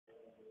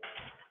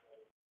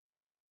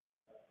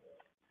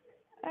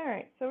All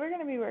right, so we're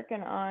going to be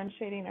working on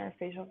shading our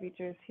facial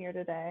features here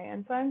today.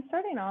 And so I'm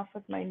starting off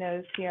with my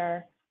nose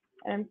here,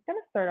 and I'm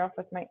going to start off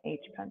with my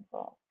H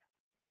pencil.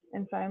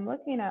 And so I'm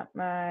looking at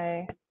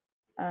my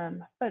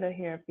photo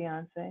here of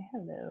Beyonce,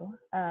 hello,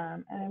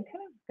 and I'm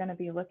kind of going to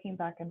be looking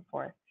back and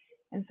forth.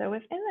 And so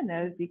within the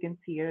nose, you can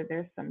see here,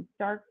 there's some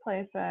dark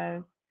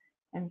places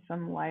and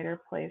some lighter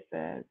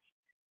places.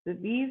 So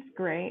these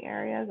gray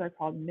areas are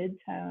called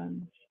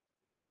midtones.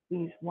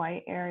 These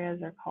white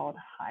areas are called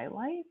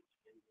highlights,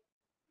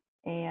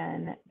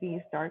 and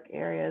these dark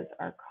areas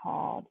are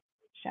called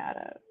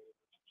shadows.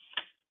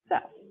 So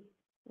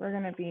we're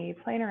going to be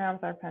playing around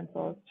with our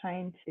pencils,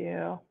 trying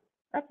to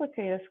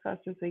replicate as close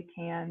as we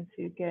can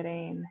to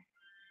getting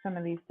some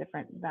of these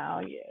different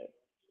values.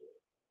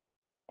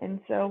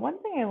 And so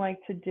one thing I like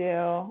to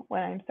do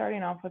when I'm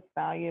starting off with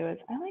value is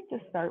I like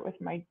to start with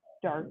my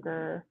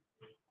darker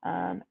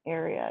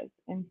areas.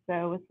 And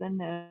so with the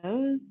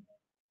nose,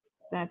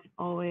 that's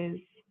always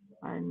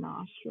our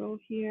nostril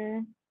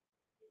here.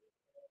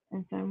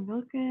 And so I'm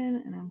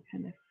looking and I'm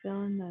kind of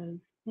filling those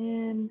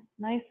in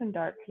nice and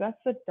dark because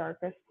that's the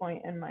darkest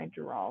point in my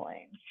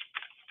drawing.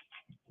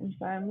 And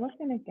so I'm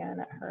looking again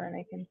at her and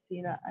I can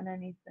see that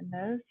underneath the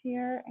nose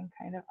here and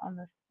kind of on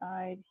the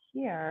side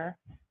here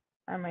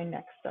are my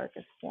next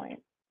darkest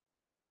points.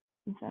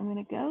 And so I'm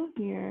going to go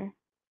here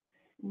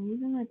and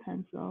using my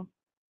pencil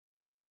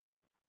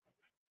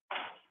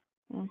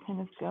and I'm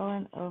kind of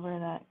going over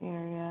that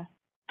area,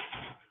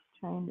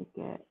 trying to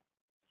get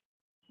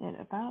it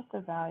about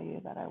the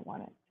value that I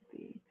want it to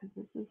be because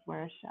this is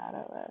where a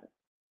shadow is.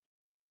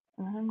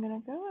 And then I'm going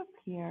to go up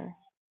here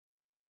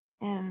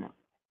and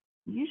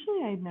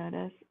usually I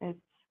notice it's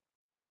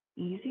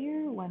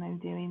easier when I'm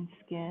doing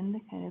skin to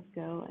kind of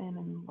go in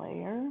and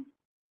layer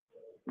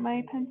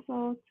my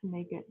pencil to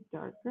make it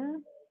darker.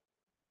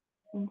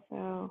 And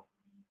so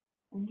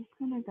I'm just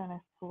gonna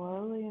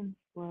slowly and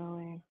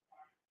slowly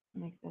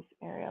make this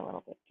area a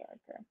little bit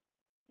darker.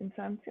 And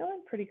so I'm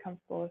feeling pretty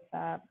comfortable with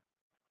that.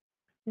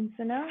 And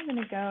so now I'm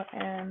gonna go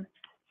in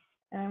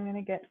and I'm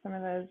gonna get some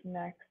of those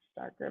next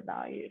darker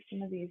values,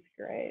 some of these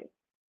grays.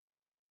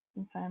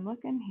 And so I'm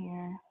looking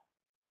here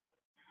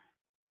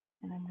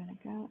and I'm gonna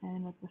go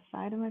in with the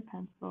side of my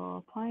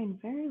pencil, applying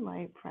very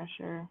light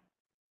pressure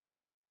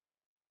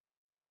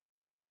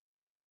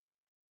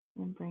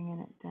and bringing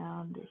it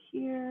down to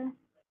here.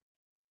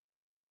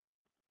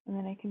 And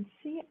then I can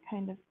see it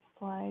kind of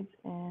slides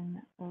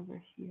in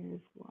over here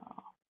as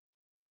well.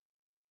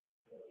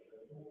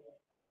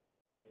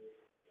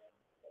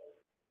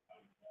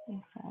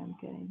 And so I'm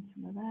getting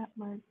some of that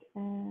marked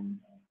in.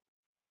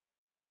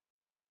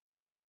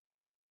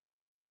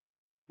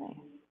 Nice.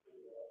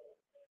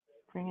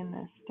 Bringing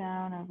this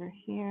down over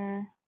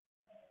here.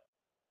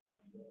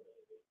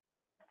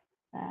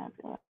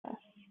 Fabulous.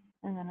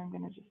 And then I'm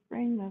going to just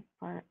bring this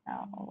part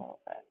out a little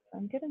bit. So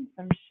I'm getting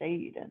some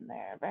shade in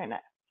there. Very nice.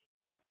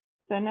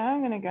 So now I'm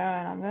going to go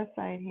in on this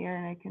side here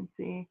and I can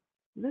see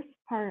this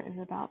part is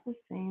about the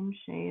same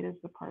shade as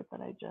the part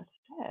that I just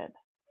did.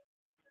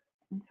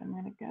 And so I'm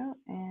going to go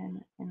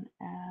in and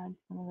add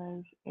some of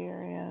those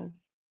areas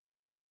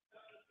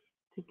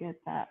to get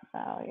that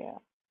value.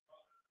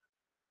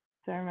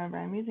 So remember,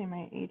 I'm using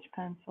my H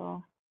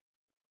pencil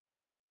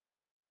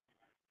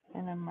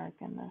and I'm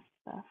marking this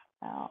stuff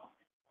out.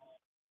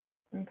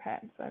 Okay,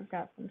 so I've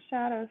got some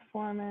shadows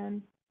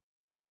forming.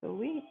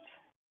 Sweet.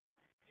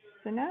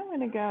 So now I'm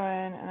going to go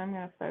in and I'm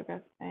going to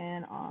focus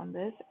in on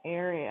this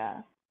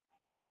area.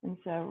 And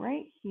so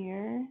right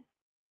here,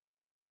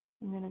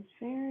 I'm going to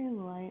very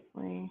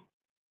lightly,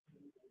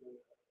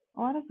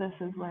 a lot of this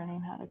is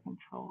learning how to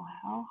control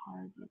how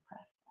hard you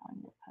press on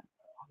your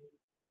pencil.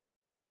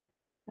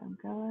 So I'm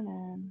going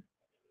in.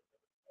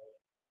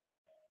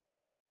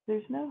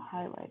 There's no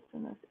highlights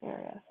in this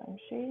area, so I'm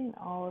shading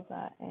all of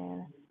that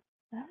in.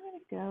 And I'm going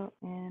to go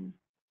in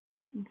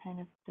and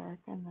kind of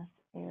darken this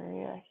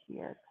area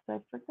here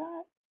because I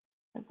forgot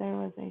that there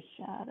was a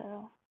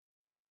shadow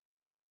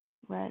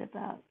right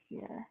about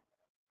here.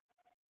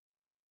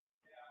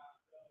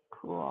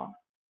 Cool.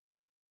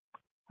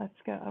 Let's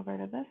go over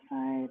to this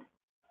side.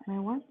 And I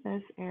want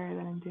this area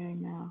that I'm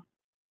doing now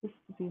just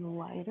to be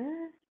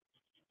lighter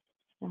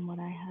than what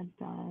I had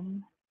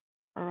done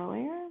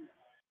earlier.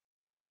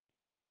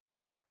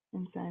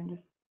 And so I'm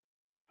just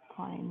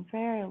applying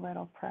very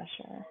little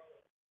pressure.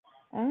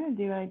 I'm going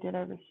to do what I did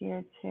over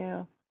here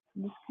too.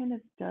 I'm just kind of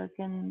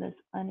darken this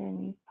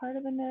underneath part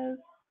of the nose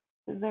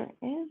because there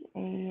is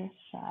a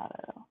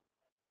shadow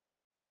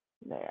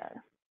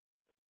there.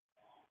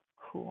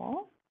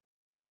 Cool.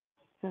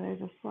 So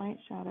there's a slight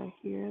shadow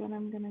here that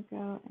I'm going to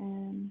go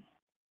in.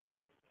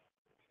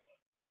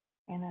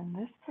 And then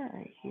this part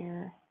right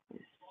here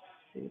is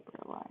super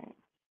light.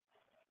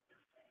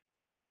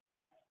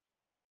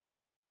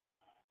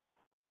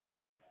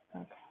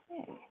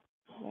 Okay,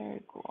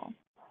 very cool.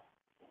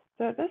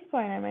 So at this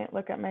point, I might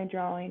look at my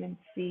drawing and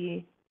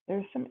see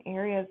there's some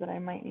areas that I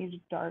might need to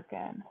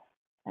darken.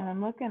 And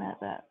I'm looking at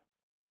that.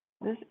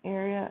 This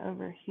area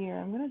over here,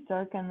 I'm going to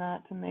darken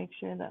that to make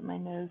sure that my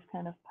nose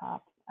kind of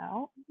pops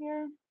out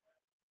here.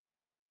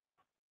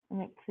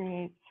 and it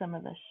creates some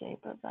of the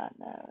shape of that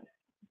nose.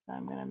 So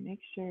I'm going to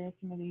make sure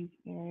some of these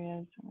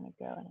areas, I'm going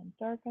to go in and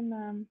darken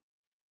them.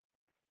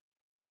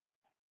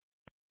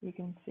 You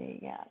can see,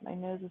 yeah, my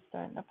nose is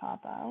starting to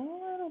pop out a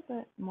little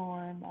bit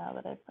more now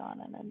that I've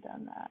gone in and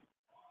done that.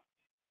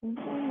 And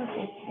same with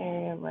this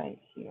area right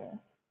here.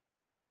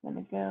 I'm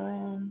going to go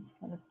in,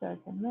 kind of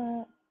darken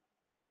that,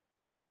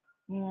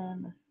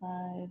 and the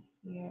sides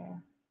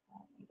here,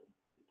 that needs to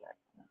be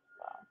darkened as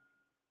well.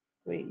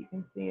 Sweet, you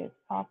can see it's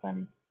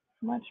popping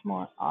much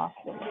more off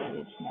the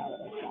page now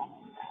that I've gone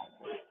in that.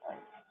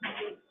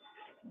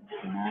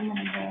 So now I'm going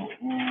to go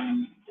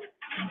in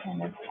and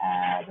kind of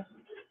add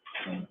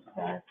some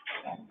stuff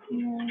up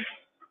here.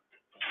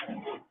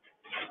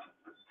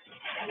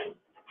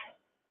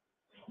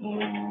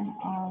 And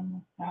on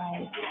the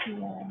side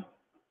here,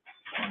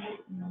 and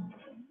then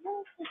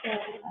don't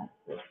forget at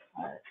this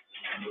part,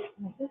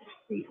 and just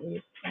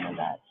create some of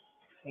that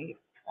shape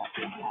that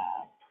we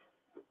have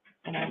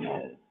in our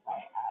nose by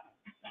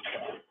adding some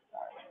of those.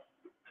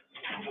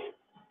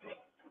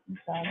 And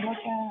so I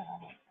look at,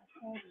 I'm like,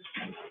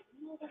 okay, just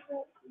a little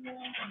bit here.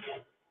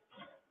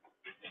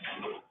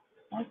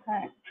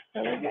 Okay, so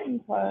we're getting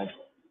close.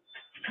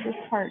 This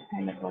part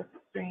kind of looks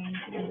strange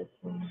in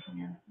between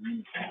here. I'm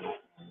going to go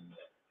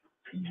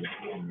and just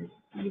kind of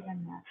even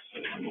that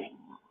shape.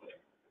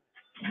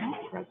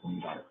 Not broken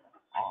dark at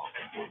all.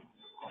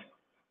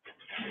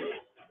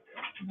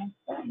 And I'm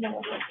starting to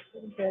look like a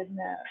pretty good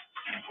nose.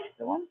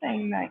 The one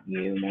thing that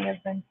you may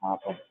have been taught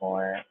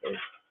before is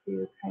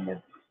to kind of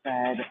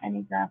spread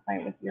any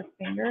graphite with your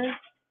fingers.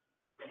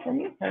 For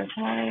me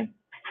personally,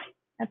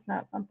 that's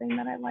not something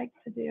that I like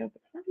to do,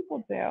 but some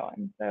people do.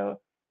 And so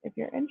if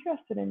you're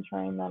interested in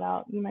trying that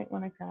out, you might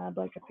want to grab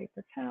like a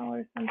paper towel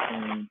or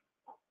something.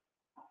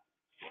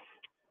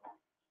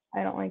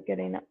 I don't like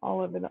getting it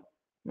all over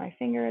my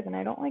fingers, and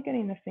I don't like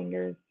getting the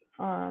fingers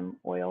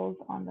oils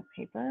on the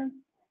paper.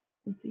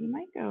 And so you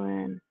might go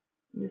in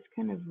and just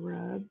kind of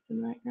rub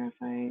some of that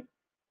graphite.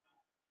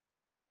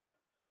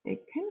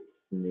 It kind of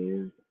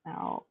smooths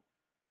out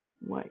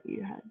what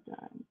you had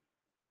done.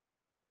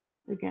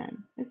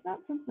 Again, it's not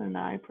something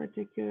that I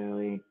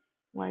particularly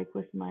like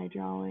with my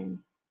drawing,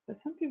 but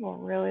some people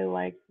really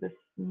like the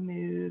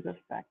smooth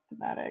effect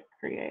that it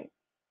creates.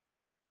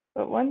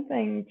 But one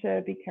thing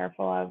to be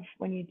careful of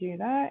when you do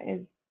that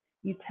is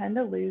you tend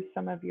to lose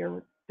some of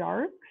your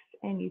darks,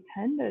 and you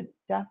tend to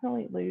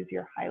definitely lose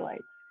your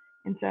highlights.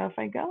 And so if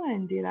I go in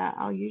and do that,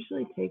 I'll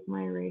usually take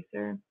my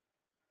eraser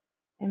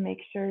and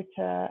make sure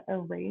to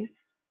erase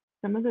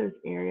some of those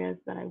areas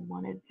that I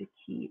wanted to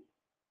keep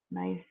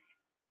nice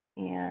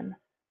and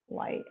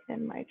light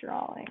in my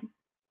drawing.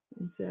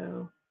 And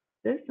so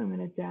this I'm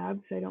going to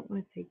dab because I don't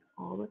want to take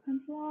all the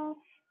pencil off.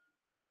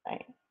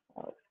 Nice,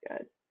 that looks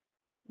good.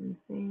 And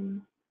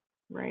same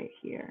right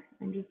here.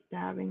 I'm just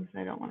dabbing because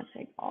I don't want to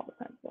take all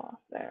the pencil off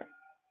there.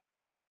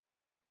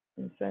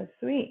 And so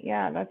sweet,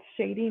 yeah, that's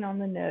shading on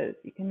the nose.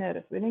 You can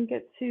notice we didn't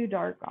get too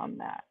dark on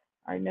that.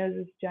 Our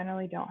noses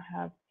generally don't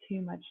have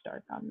too much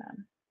dark on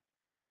them.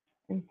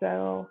 And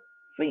so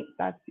sweet,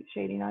 that's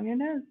shading on your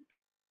nose.